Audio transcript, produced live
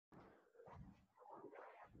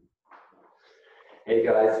Hey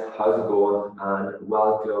guys, how's it going? And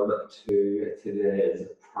welcome to today's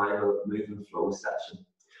Primal Move and Flow session.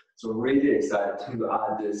 So I'm really excited to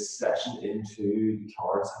add this session into the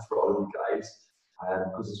cards for all of you guys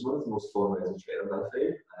because it's one of the most fun ways of training, I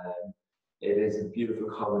feel. It is a beautiful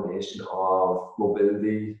combination of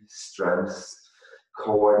mobility, strength,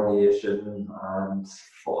 coordination and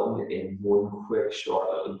fun in one quick short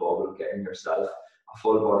little bubble, getting yourself a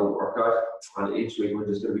full body workout. And each week we're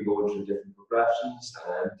just going to be going through different progressions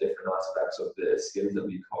and different aspects of the skills that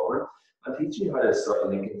we cover and teaching you how to start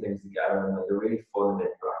linking things together in like a really fun and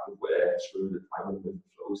interactive way through the Primal Move and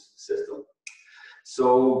Flow system.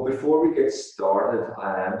 So before we get started,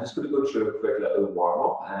 I'm just going to go through a quick little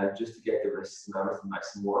warm-up just to get the wrists and everything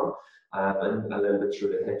nice and warm and a little bit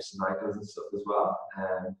through the hips and ankles and stuff as well.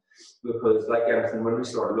 Because like everything, when we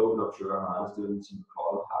start loading up through our hands, doing some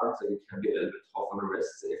crawl patterns, like it can be a little bit tough on the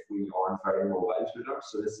wrists if we aren't very mobile through them.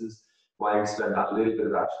 So this is why we spend that little bit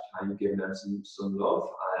of extra time giving them some love.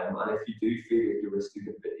 And if you do feel like your wrists do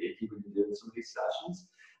get a bit achy when you're doing some of these sessions,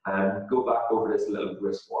 go back over this little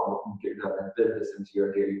wrist warm-up and get that, build this into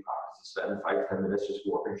your daily practice. Spend 5-10 minutes just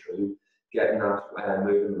walking through, getting that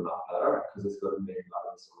moving a lot better, because it's going to make a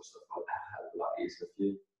lot of this sort of stuff a lot easier for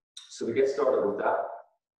you. So we get started with that.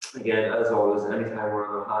 Again, as always, anytime we're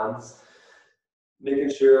on our hands,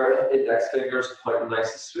 making sure index fingers pointing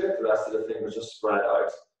nice and straight, the rest of the fingers just spread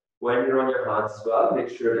out. When you're on your hands as well, make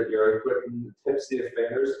sure that you're gripping the tips of your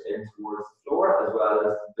fingers in towards the floor, as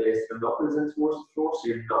well as the base of the knuckles in towards the floor, so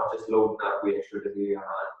you're not just loading that weight through the weight of your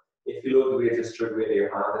hand. If you load the weight just through the weight of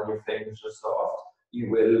your hand and your fingers are soft, you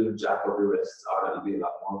will jack up your wrists out. It'll be a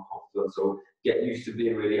lot more uncomfortable. So get used to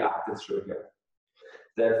being really active through here.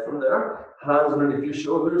 Then from there, hands underneath your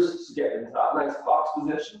shoulders, so get into that nice box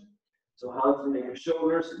position. So hands underneath your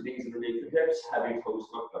shoulders, knees underneath your hips, heavy toes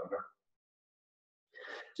tucked under.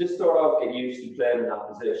 Just start off, get used to playing in that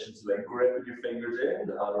position. So like gripping your fingers in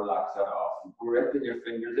and relax that off. Gripping your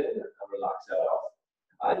fingers in and relax that off.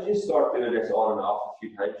 As you start doing this on and off a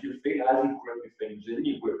few times, you'll feel as you grip your fingers in,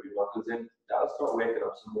 you grip your knuckles in, that'll start waking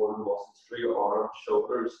up some more muscles through your arms,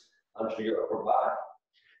 shoulders, and through your upper back.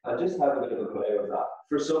 And just have a bit of a play with that.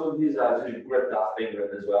 For some of these, as you grip that finger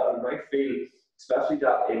in as well, you might feel, especially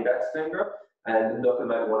that index finger, and the knuckle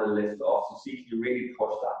might want to lift off. So see if you really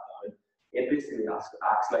push that down. It basically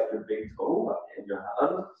acts like your big toe in your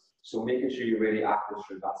hand. So making sure you're really active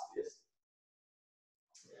through that space.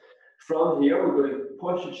 From here, we're going to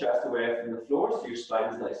push your chest away from the floor so your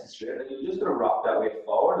spine is nice and straight. And you're just going to rock that weight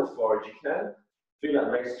forward as far as you can. Feel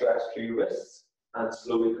that nice stretch through your wrists and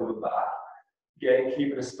slowly coming back. Again,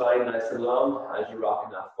 keeping the spine nice and long as you're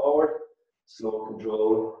rocking that forward. Slow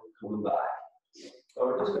control, coming back. And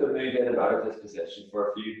we're just going to move in and out of this position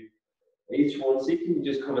for a few. Each one, see, can you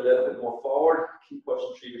just come a little bit more forward, keep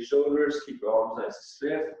pushing through your shoulders, keep your arms nice and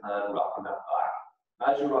straight, and rocking that back.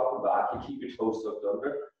 As you're rocking back, you keep your toes tucked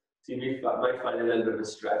under. So you might find a little bit of a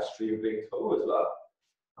stretch through your big toe as well.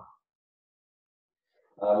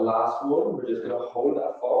 Last one, we're just going to hold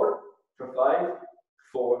that forward for 5,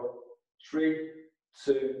 4, 3,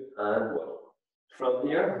 2, and 1. From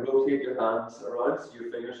here, rotate your hands around so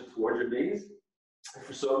your fingers are towards your knees.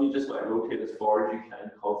 For some, you just might rotate as far as you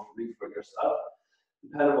can comfortably for yourself,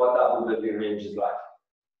 depending on what that mobility range is like.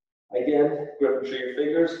 Again, gripping through your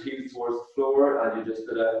fingers, heels towards the floor, and you're just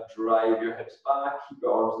going to drive your hips back, keep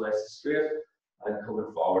your arms nice and straight, and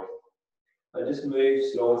coming forward. And just move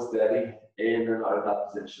slow and steady in and out of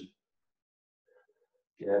that position.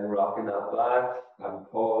 Again, rocking that back, and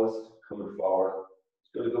pause, coming forward.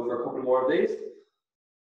 Just going to go for a couple more of these.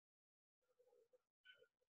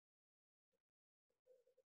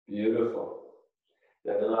 Beautiful.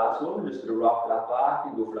 Then the last one, we're just going to rock that back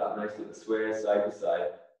and go for that nice little sway side to side.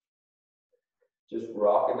 Just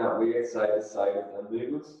rocking that weight side to side with that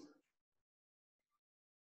movements.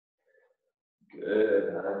 Good.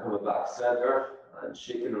 And then coming back center and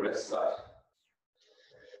shaking the wrist side.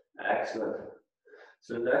 Excellent.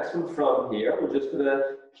 So the next one from here, we're just going to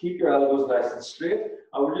keep your elbows nice and straight,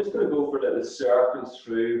 and we're just going to go for little circles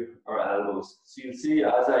through our elbows. So you'll see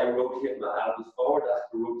as I rotate my elbows forward, that's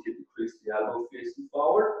going to rotate the crease of the elbow facing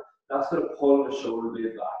forward. That's going to pull the shoulder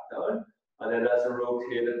blade back down. And then as I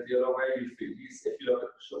rotate it the other way, you feel these, if you look at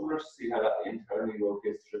the shoulders, see how that internally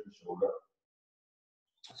rotates through the shoulder.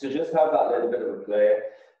 So just have that little bit of a play,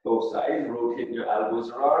 both sides, rotating your elbows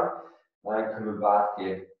around and coming back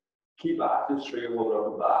in. Keep active through your whole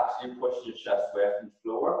upper back, so you're pushing your chest away from the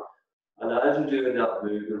floor. And as you're doing that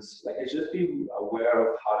movements, like it's just being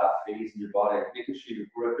aware of how that feels in your body, making sure you're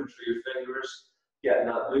gripping through your fingers, getting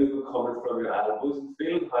that movement coming from your elbows and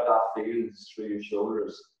feeling how that feels through your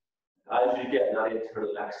shoulders. As you get that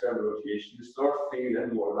internal and external rotation, you start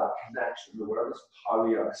feeling more of that connection, the awareness of how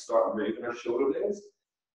we are start moving our shoulder blades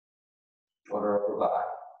on our upper back.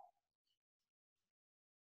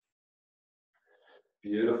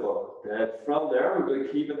 Beautiful. Then from there, we're going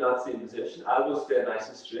to keep in that same position. Elbows stay nice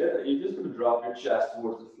and straight, and you're just going to drop your chest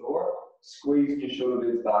towards the floor, squeeze your shoulder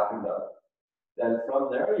blades back and down. Then from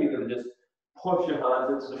there, you're going to just push your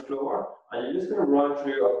hands into the floor, and you're just going to run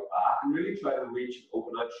through your upper back and really try to reach and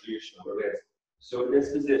open out through your shoulder blades. So in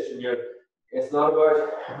this position, it's not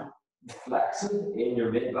about flexing in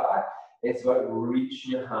your mid-back, it's about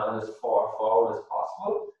reaching your hand as far forward as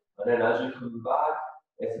possible. And then as you come back,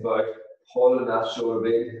 it's about pulling that shoulder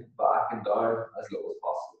blade back and down as low as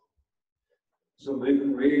possible. So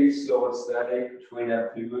moving really slow and steady between them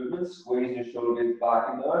two movements, squeezing your shoulder blades back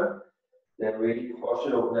and down, then really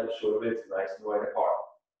pushing open that shoulder blades nice and wide apart.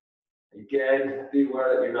 Again, be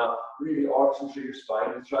aware that you're not really arching through your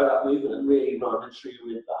spine. And try that movement and really running through your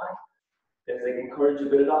mid-back. It's like encourage a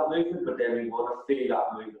bit of that movement, but then we want to feel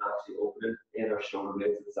that movement actually opening in our shoulder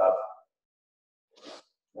blades itself.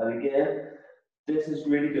 And again, this is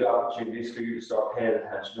really good opportunities for you to start paying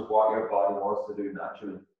attention to what your body wants to do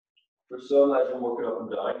naturally. For some, as you're working up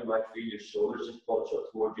and down, you might feel your shoulders just punch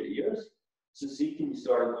up towards your ears. So see, can you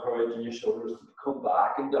start encouraging your shoulders to come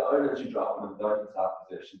back and down as you drop them down into that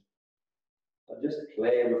position. And just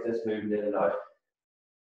play with this movement in and out.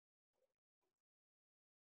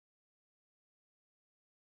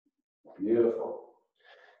 Beautiful.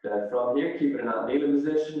 Then from here, keep it in that kneeling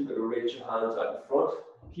position, you're going to reach your hands out in front,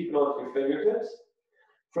 keep it onto your fingertips.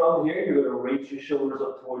 From here, you're going to reach your shoulders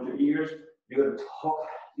up towards your ears, you're going to tuck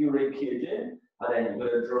your rib cage in, and then you're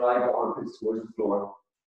going to drive your armpits towards the floor.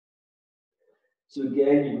 So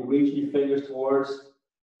again, you can reach your fingers towards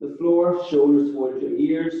the floor, shoulders towards your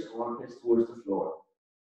ears, armpits towards the floor.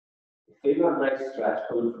 Feel that nice stretch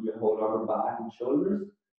coming from your whole arm and back and shoulders.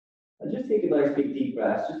 And just take a nice big deep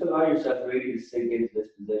breath. Just allow yourself really to sink into this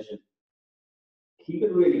position. Keep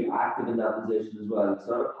it really active in that position as well. It's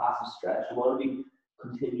not a passive stretch. You want to be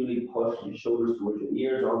continually pushing your shoulders towards your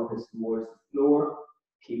ears, armpits towards the floor,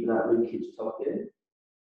 keeping that rib cage tucked in.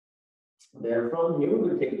 And then from here, we're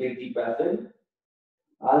going to take a big deep breath in.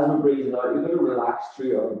 As we're breathing out, you're going to relax through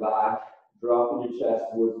your upper back, dropping your chest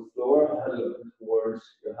towards the floor and looking towards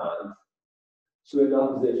your hands. So in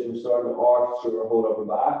that position, we're starting to arch through our whole upper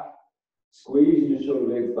back, squeezing your shoulder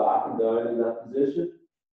blades back and down in that position.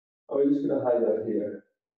 And we're just going to highlight here.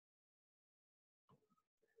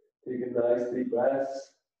 Taking nice deep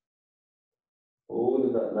breaths,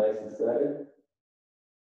 holding that nice and steady.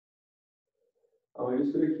 And we're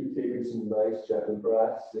just going to keep taking some nice gentle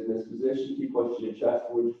breaths in this position. Keep pushing your chest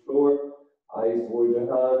towards the floor, eyes towards your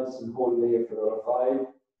hands, and holding here for another 5,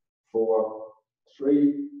 4,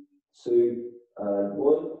 3, 2, and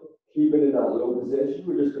 1. Keep it in that low position.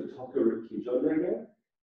 We're just going to tuck your rib cage under again.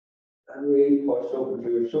 And really push open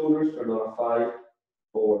through your shoulders for another 5,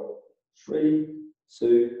 4, 3,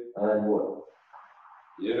 2, and 1.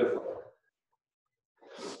 Beautiful.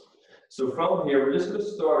 So from here, we're just going to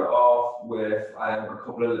start off with a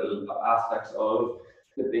couple of little aspects of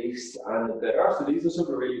the beast and the bear. So these are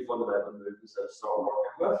some really fundamental movements that I start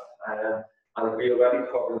working with. And we already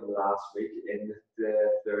covered them last week in the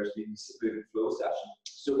Thursday's movement flow session.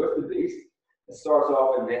 So with the beast, it starts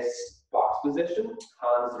off in this box position,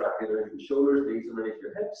 hands directly underneath your shoulders, knees underneath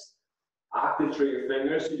your hips. Active through your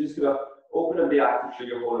fingers, so you're just going to open and be active through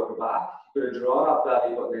your whole upper back. You're going to draw that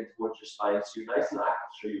belly button in towards your spine, so you're nice and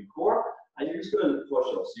active through your core, and you're just going to push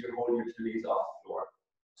up, so you're holding your 2 knees off the floor.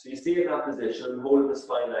 So you stay in that position, holding the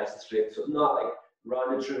spine nice and straight, so it's not like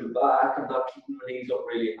rounded through the back, and not keeping the knees up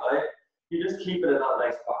really high. You just keep it in that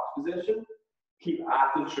nice box position. Keep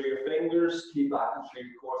active through your fingers, keep active through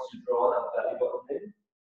your core, so you draw that belly button in.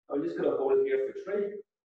 I'm just going to hold it here for 3,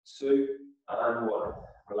 2, and 1.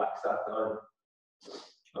 Relax that down.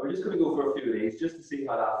 And we're just going to go for a few of these just to see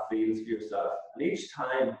how that feels for yourself. And each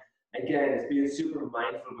time, again, it's being super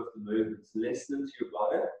mindful with the movements, listening to your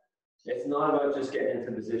body. It's not about just getting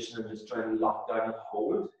into position and just trying to lock down and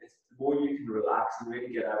hold. It's the more you can relax and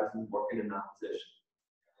really get everything working in that position.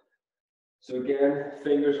 So again,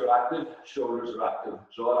 fingers are active, shoulders are active.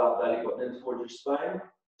 Draw that belly button in towards your spine,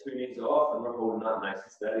 2 knees off, and we're holding that nice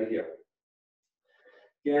and steady here.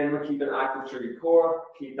 Again, we're keeping active through your core.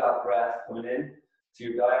 Keep that breath coming in to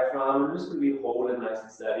your diaphragm. We're just going to be holding nice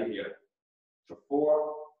and steady here. For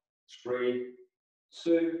 4, 3,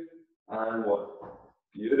 2, and 1.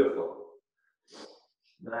 Beautiful.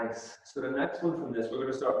 Nice. So the next one from this, we're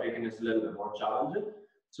going to start making this a little bit more challenging.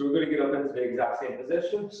 So we're going to get up into the exact same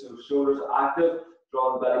position. So shoulders are active,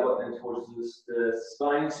 drawing the belly button in towards the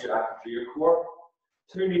spine, so you're active through your core.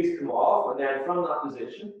 Two knees come off, and then from that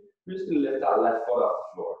position, we're just going to lift that left foot off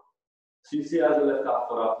the floor. So you see as I lift that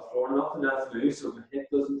foot off the floor, nothing else moves, so the hip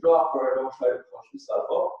doesn't drop or I don't try to push myself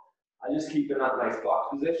up. I just keep in that nice box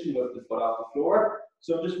position with the foot off the floor.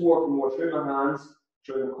 So I'm just working more through my hands,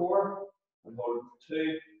 through the core, and holding for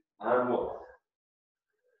 2 and 1.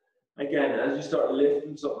 Again, as you start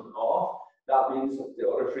lifting something off, that means that the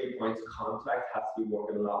other 3 points of contact have to be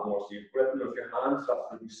working a lot more. So you're gripping with your hands, so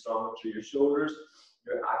that's to be stronger through your shoulders,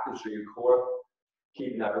 you're active through your core,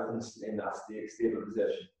 keeping everything in that stable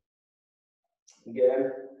position.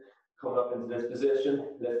 Again, coming up into this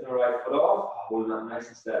position, lifting the right foot off, holding that nice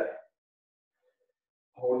and steady.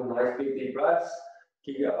 Holding a nice big deep breaths,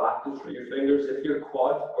 keep it active through your fingers. If your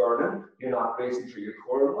quad's burning, you're not bracing through your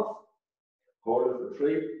core enough. Hold it for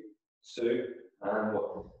 3, 2, and 1.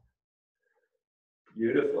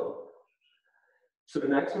 Beautiful. So the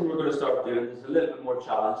next one we're going to start doing is a little bit more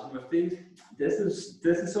challenging with these. This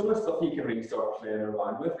is some of the stuff you can really start playing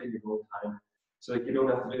around with in your own time. So like you don't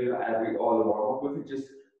have to do all the warm up with it. Just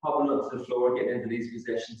hopping onto the floor, getting into these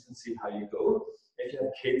positions and see how you go. If you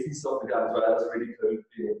have kids and stuff like that as well, it's really cool to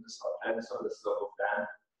be able to start playing some of this stuff with them.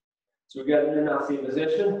 So we're getting in that same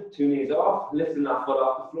position, 2 knees off, lifting that foot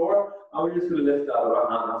off the floor, and we're just going to lift that right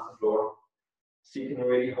hand off the floor. So you can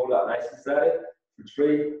really hold that nice and steady for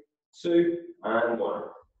 3, 2, and 1.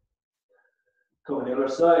 Coming the other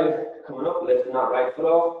side, coming up, lifting that right foot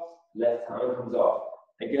off, left hand comes off.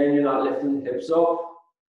 Again, you're not lifting the hips up,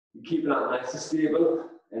 you're keeping that nice and stable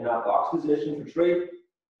in that box position for 3,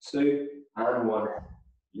 2, and 1.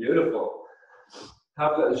 Beautiful.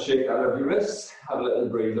 Have a little shake out of your wrists, have a little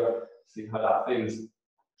breather, see how that feels.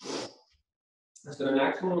 So the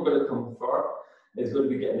next one we're going to come for is going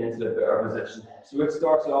to be getting into the bear position. So it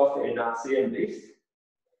starts off in that same beast.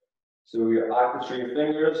 So you're active through your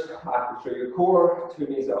fingers, active through your core, 2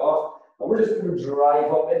 knees are off, and we're just going to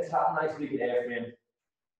drive up into that nice big airframe.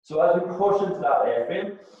 So as we push into that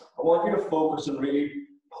airframe, I want you to focus on really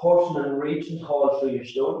pushing and reaching tall through your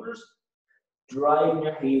shoulders, driving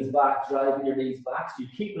your heels back, driving your knees back, so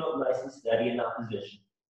you're keeping up nice and steady in that position.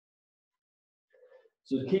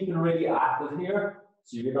 So keeping really active here,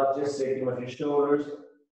 so you're not just sitting with your shoulders,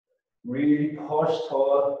 really push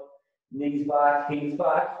tall, knees back, heels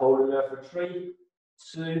back, holding there for 3,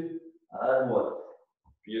 2, and 1.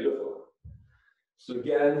 Beautiful. So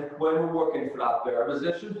again, when we're working for that bear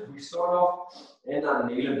position, we start off in that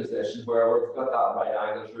kneeling position where we've got that right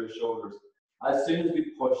angle through the shoulders. As soon as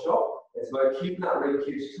we push up, it's about keeping that rib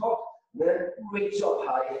cage tucked, then reach up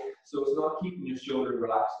high. So it's not keeping your shoulder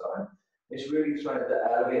relaxed down. It's really trying to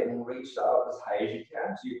elevate and reach out as high as you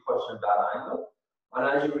can, so you're pushing at that angle. And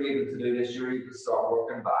as you're able to do this, you're able to start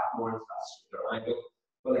working back more into that shoulder angle.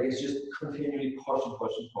 But like it's just continually pushing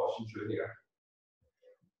through here.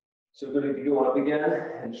 So we're going to be going up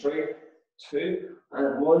again in 3, 2,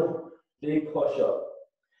 and 1. Big push up.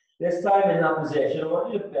 This time in that position, I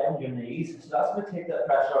want you to bend your knees. So that's going to take that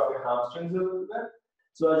pressure off your hamstrings a little bit.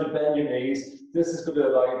 So as you bend your knees, this is going to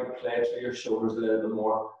allow you to play through your shoulders a little bit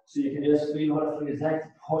more. So you can just feel what it feels like to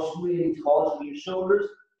push really tall through your shoulders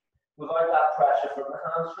without that pressure from the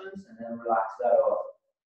hamstrings, and then relax that off.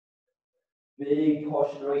 Big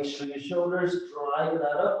push and reach through your shoulders, driving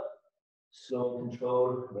that up. Slow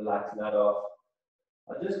control, relaxing that off.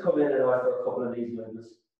 I'll just come in and out for a couple of these movements.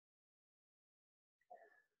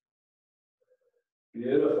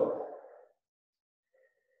 Beautiful.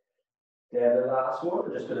 Then the last one,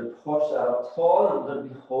 we're just going to push that up tall, and we're going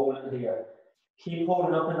to be holding here. Keep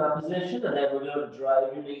holding up in that position, and then we're going to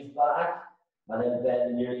drive your knees back, and then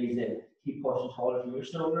bending your knees in. Keep pushing taller through your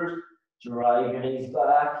shoulders, drive your knees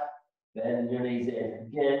back, bending your knees in.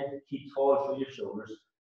 Again, keep tall through your shoulders.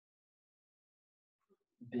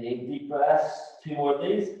 Big deep breaths, 2 more of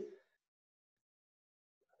these.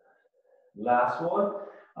 Last one,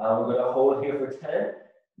 and we're going to hold here for 10,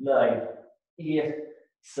 9, 8,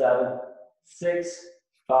 7, 6,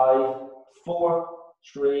 5, 4,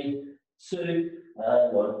 3, 2,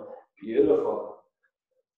 and 1. Beautiful.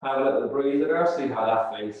 Have a little breather there, see how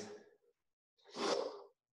that feels.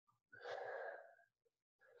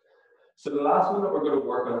 So the last one that we're going to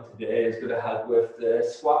work on today is going to help with the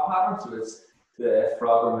squat pattern. So it's the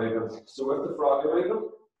frogger movement. So with the frogger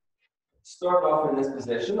movement, start off in this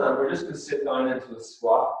position, and we're just going to sit down into a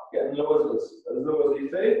squat, getting low as low as you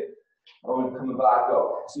feel, and we're coming back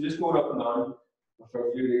up. So just going up and down for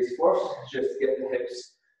a few of these first, just to get the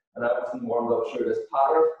hips and everything warmed up through this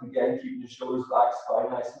pattern. Again, keeping your shoulders back,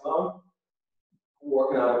 spine nice and long,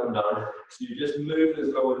 working out up and down. So you just move as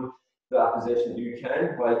low in that position you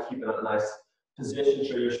can while keeping a nice position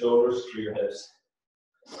through your shoulders, through your hips.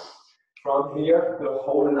 From here, we're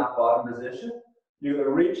holding that bottom position. You're going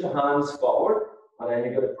to reach your hands forward, and then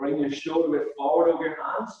you're going to bring your shoulder width forward over your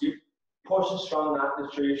hands. You push a strong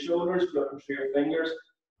knuckles through your shoulders, looking through your fingers.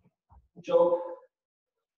 Jump,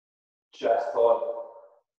 chest tall,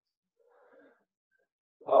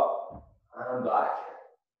 up and back.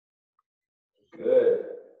 Good.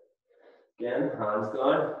 Again, hands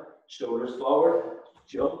down, shoulders forward,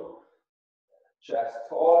 jump, chest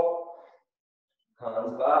tall,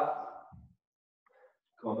 hands back,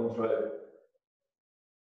 coming through.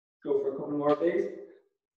 Go for a couple more of these.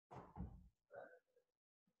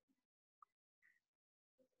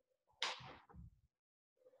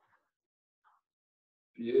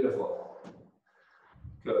 Beautiful.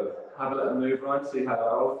 Good. Have a little move around, see how that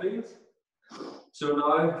all feels. So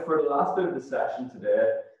now, for the last bit of the session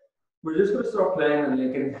today, we're just going to start playing and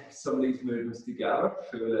linking some of these movements together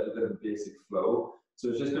through a little bit of basic flow. So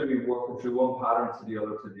it's just going to be working through one pattern to the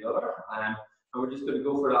other, and we're just going to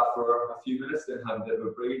go for that for a few minutes, then have a bit of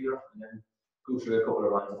a breather, and then go through a couple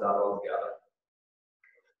of rounds of that all together.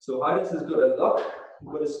 So how this is going to look,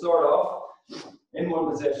 we're going to start off in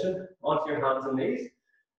one position, onto your hands and knees.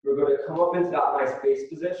 We're going to come up into that nice base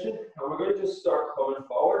position, and we're going to just start coming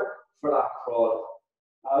forward for that crawl.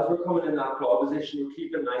 As we're coming in that crawl position, we're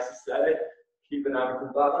keeping nice and steady, keeping everything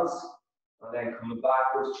balanced, and then coming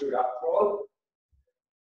backwards through that crawl.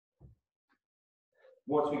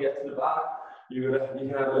 Once we get to the back, you can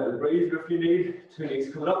have a little breather if you need. Two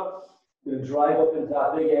knees coming up. You're going to drive up into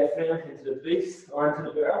that big A-frame, into the beast or into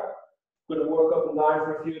the bear. Going to work up and down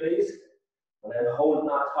for a few of these, and then holding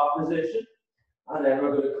that top position. And then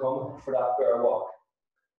we're going to come for that bear walk.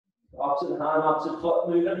 Opposite hand, opposite foot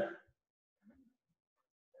moving.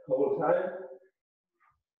 Whole time.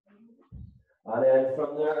 And then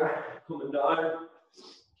from there, coming down,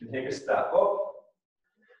 you can take a step up.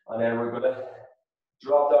 And then we're going to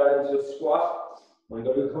drop down into a squat. We're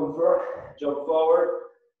going to come for jump forward,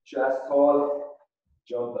 chest tall,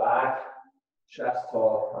 jump back, chest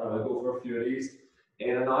tall. And we'll go for a few of these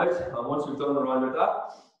in and out. And once we've done a round with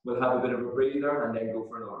that, we'll have a bit of a breather and then go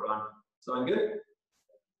for another round. Sound good?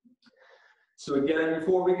 So again,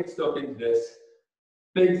 before we get stuck into this,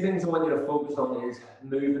 big things I want you to focus on is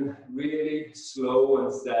moving really slow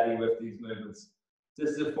and steady with these movements.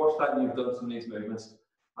 This is the first time you've done some of these movements.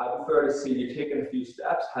 I prefer to see you taking a few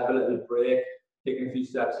steps, have a little break, taking a few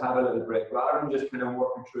steps, have a little break, rather than just kind of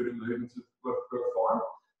working through the movements with pure form.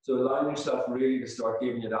 So allowing yourself really to start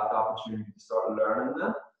giving you that opportunity to start learning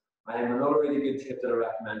them. And another really good tip that I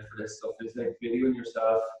recommend for this stuff is like videoing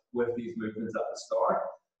yourself with these movements at the start.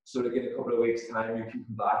 So that in a couple of weeks' time, you can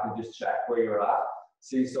come back and just check where you're at.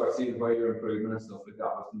 So you start seeing where you're improving and stuff like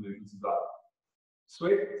that with the movements as well.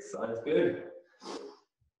 Sweet, sounds good.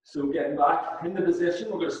 So getting back in the position,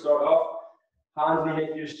 we're going to start off hands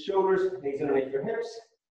underneath your shoulders, knees underneath your hips.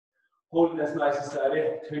 Holding this nice and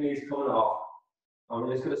steady, two knees coming off. And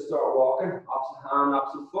we're just going to start walking, opposite hand,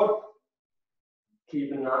 opposite foot.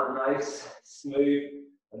 Keeping that nice, smooth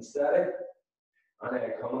and steady. And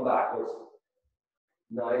then coming backwards.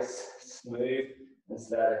 Nice, smooth and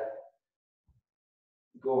steady.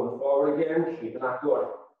 Going forward again, keeping that going.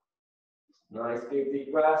 Nice big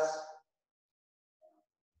deep breaths.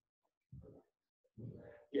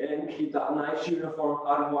 Again, keep that nice uniform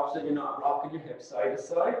pattern. Watch that you're not rocking your hips side to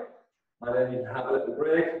side. And then you can have a little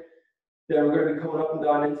break. Then we're going to be coming up and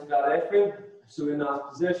down into that A-frame. So in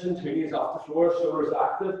that position, two knees off the floor, shoulders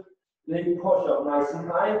active. Then push up nice and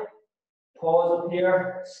high. Pause up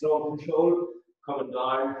here, slow and controlled. Coming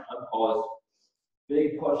down and pause.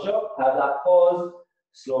 Big push up, have that pause.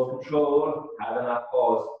 Slow and controlled, having that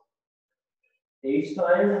pause. Each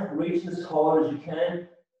time, reach as tall as you can.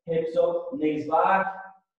 Hips up, knees back.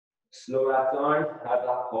 Slow that down, have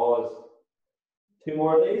that pause. Two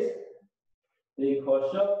more of these. Big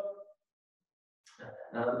push up.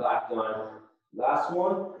 And back down. Last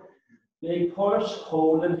one. Big push,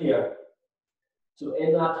 hold in here. So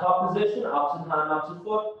in that top position, opposite hand, opposite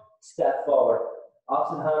foot, step forward.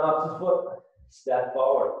 Opposite hand, opposite foot, step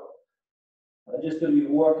forward. I'm just going to be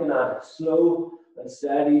working on it slow and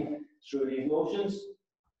steady through these motions.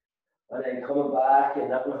 And then coming back in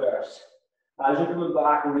that reverse. As you're coming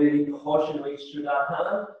back, really push and reach through that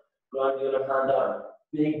hand, ground the other hand down.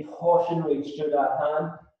 Big push and reach through that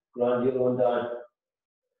hand, ground the other one down.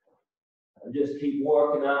 And just keep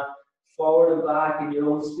working on forward and back in your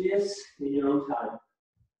own space, in your own time.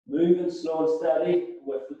 Moving slow and steady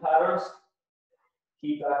with the patterns.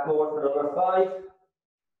 Keep that going for another 5,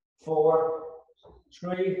 4,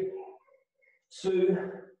 3, 2,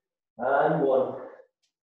 and 1.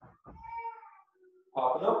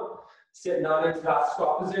 Popping up, sitting down into that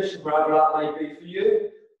squat position, wherever that might be for you.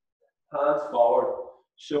 Hands forward,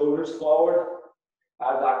 shoulders forward,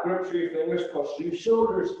 As that grip through your fingers, push through your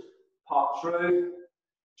shoulders, pop through,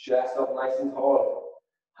 chest up nice and tall.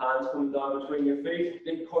 Hands come down between your feet,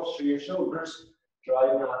 big push through your shoulders,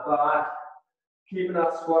 driving that back, keeping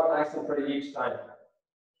that squat nice and pretty each time.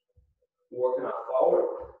 Working that forward,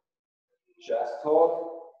 chest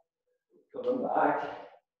tall, coming back,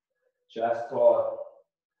 chest tall.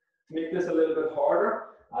 To make this a little bit harder,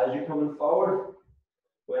 as you're coming forward,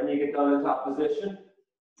 when you get down into that position,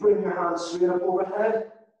 bring your hands straight up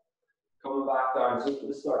overhead, coming back down.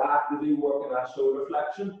 So start actively working that shoulder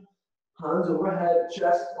flexion. Hands overhead,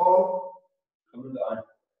 chest tall, coming down.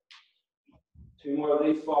 2 more of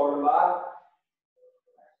these, forward and back.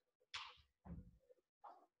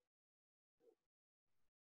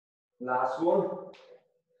 Last one.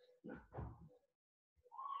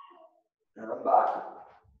 And back.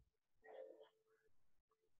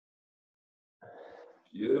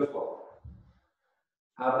 Beautiful.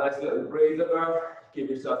 Have a nice little breather there. Give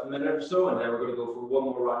yourself a minute or so, and then we're going to go for one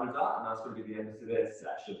more round of that, and that's going to be the end of today's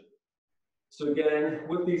session. So again,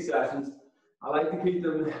 with these sessions, I like to keep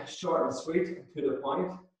them short and sweet, to the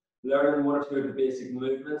point, learning 1 or 2 of the basic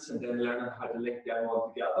movements, and then learning how to link them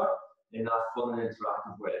all together in that fun and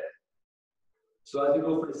interactive way. So as we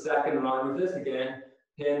go for the second round of this, again,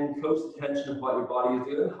 paying close attention to what your body is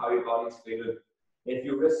doing, how your body is feeling. If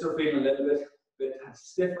your wrists are feeling a little bit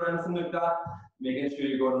stiff or anything like that, making sure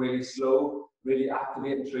you're going really slow, really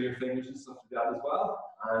activating through your fingers and stuff like that as well.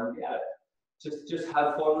 And yeah, just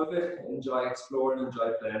have fun with it, enjoy exploring,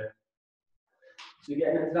 enjoy playing. So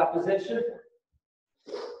getting into that position,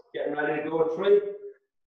 getting ready to go in 3,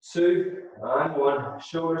 2, and 1.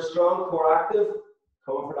 Shoulders strong, core active,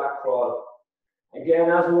 coming for that crawl. Again,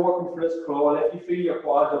 as we're working for this crawl, if you feel your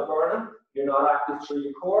quads are burning, you're not active through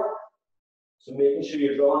your core. So making sure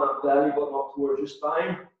you're drawing that belly button up towards your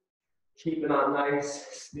spine, keeping that nice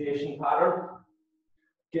station pattern.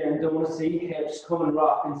 Again, don't want to see hips coming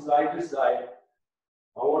rocking side to side.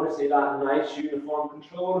 I want to see that nice uniform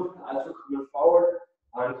control as we're coming forward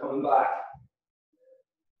and coming back.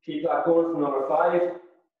 Keep that going for another 5,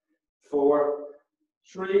 4,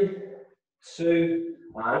 3, 2,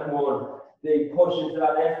 and 1. Big push into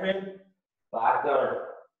that F-frame, back down.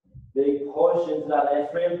 Big push into that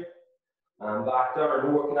F-frame, and back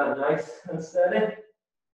down. Working that nice and steady,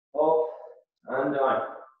 up and down.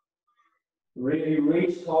 Really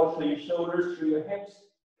reach tall through your shoulders, through your hips.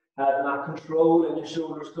 Having that control in your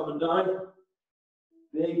shoulders coming down.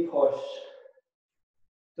 Big push.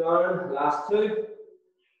 Down, last 2.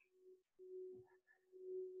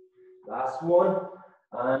 Last 1.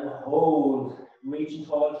 And hold. Reaching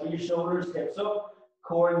tall through your shoulders, hips up,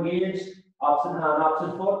 core engaged, opposite hand,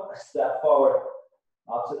 opposite foot, step forward.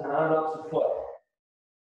 Opposite hand, opposite foot.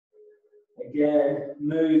 Again,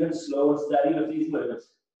 moving slow and steady with these movements.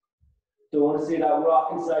 Don't want to see that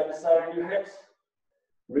rocking side to side of your hips.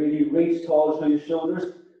 Really reach tall through your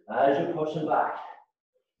shoulders as you're pushing back.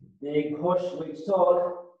 Big push, reach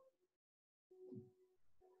tall.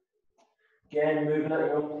 Again, moving at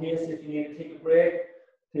your own pace. If you need to take a break,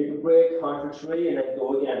 count for 3, and then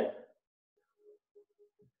go again.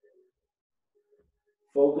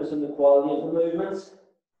 Focus on the quality of the movements.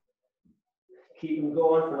 Keep them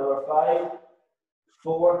going for another 5,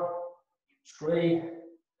 4, 3,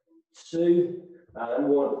 2, and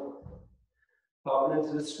 1. Popping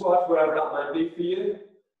into the squat, wherever that might be for you.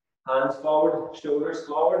 Hands forward, shoulders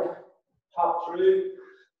forward. Hop through.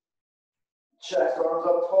 Chest, arms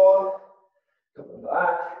up tall. Coming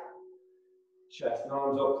back. Chest and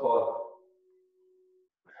arms up tall.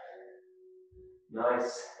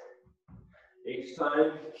 Nice. Each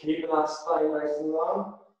time, keeping that spine nice and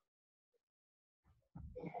long.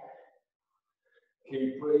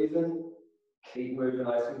 Keep breathing. Keep moving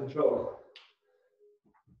nice and controlled.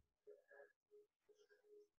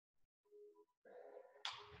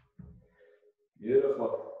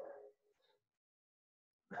 Beautiful.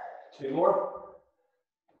 2 more.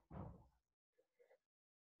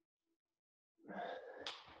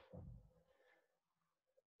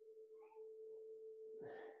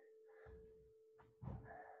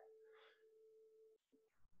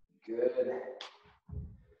 Good.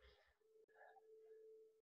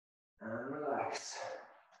 And relax.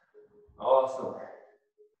 Awesome.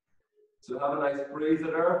 So have a nice breather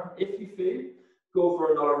there. If you feel, go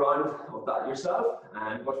for another round of that yourself.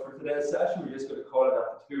 But for today's session, we're just going to call it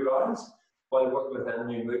after 2 rounds while working with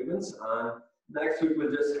any new movements. And next week,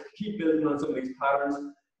 we'll just keep building on some of these patterns.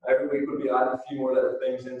 Every week, we'll be adding a few more little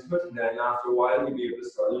things into it. And then after a while, you'll be able to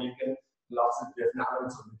start linking lots of different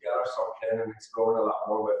elements together, start playing and exploring a lot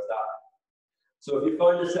more with that. So if you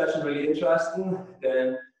found this session really interesting,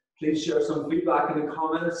 then Please share some feedback in the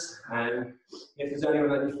comments, and if there's anyone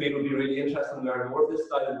that you feel would be really interested in learning more of this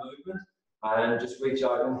style of movement, and just reach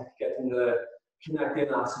out and get them to connect in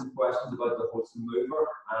and ask some questions about the Wholesome Mover,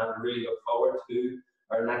 and really look forward to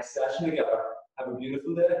our next session together. Have a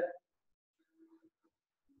beautiful day.